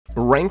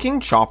Ranking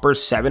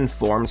Chopper's 7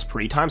 forms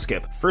pre-time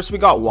skip. First we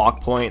got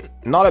Walk Point.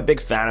 Not a big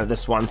fan of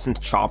this one since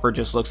Chopper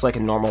just looks like a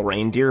normal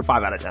reindeer,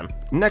 5 out of 10.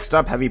 Next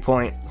up, Heavy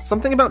Point.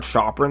 Something about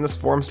Chopper in this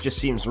form just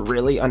seems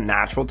really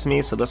unnatural to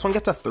me, so this one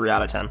gets a 3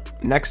 out of 10.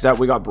 Next up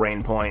we got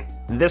Brain Point.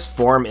 This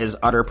form is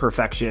utter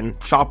perfection.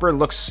 Chopper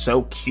looks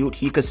so cute,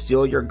 he could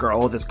steal your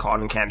girl with his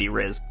cotton candy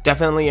riz.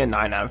 Definitely a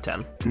 9 out of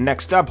 10.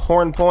 Next up,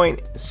 Horn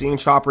Point. Seeing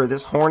Chopper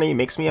this horny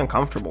makes me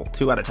uncomfortable,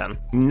 2 out of 10.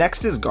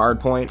 Next is Guard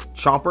Point.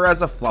 Chopper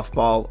as a fluff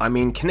ball, I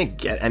mean, can it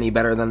get any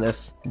better than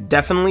this?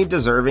 Definitely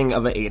deserving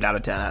of an 8 out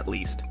of 10 at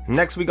least.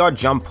 Next we got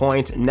Jump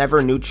Point.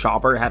 Never knew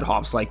Chopper had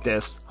hops like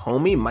this.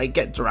 Homie might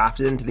get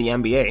drafted into the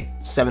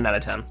NBA, 7 out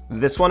of 10.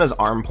 This one is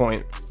Arm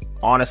Point.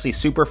 Honestly,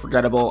 super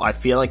forgettable. I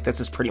feel like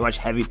this is pretty much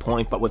Heavy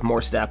Point, but with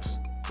more steps.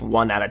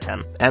 1 out of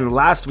 10. And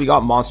last, we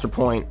got Monster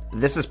Point.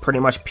 This is pretty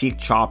much peak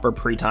Chopper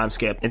pre-time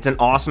skip. It's an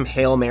awesome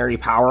Hail Mary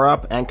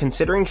power-up, and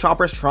considering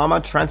Chopper's trauma,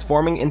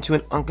 transforming into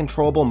an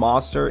uncontrollable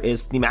monster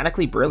is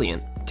thematically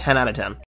brilliant. 10 out of 10.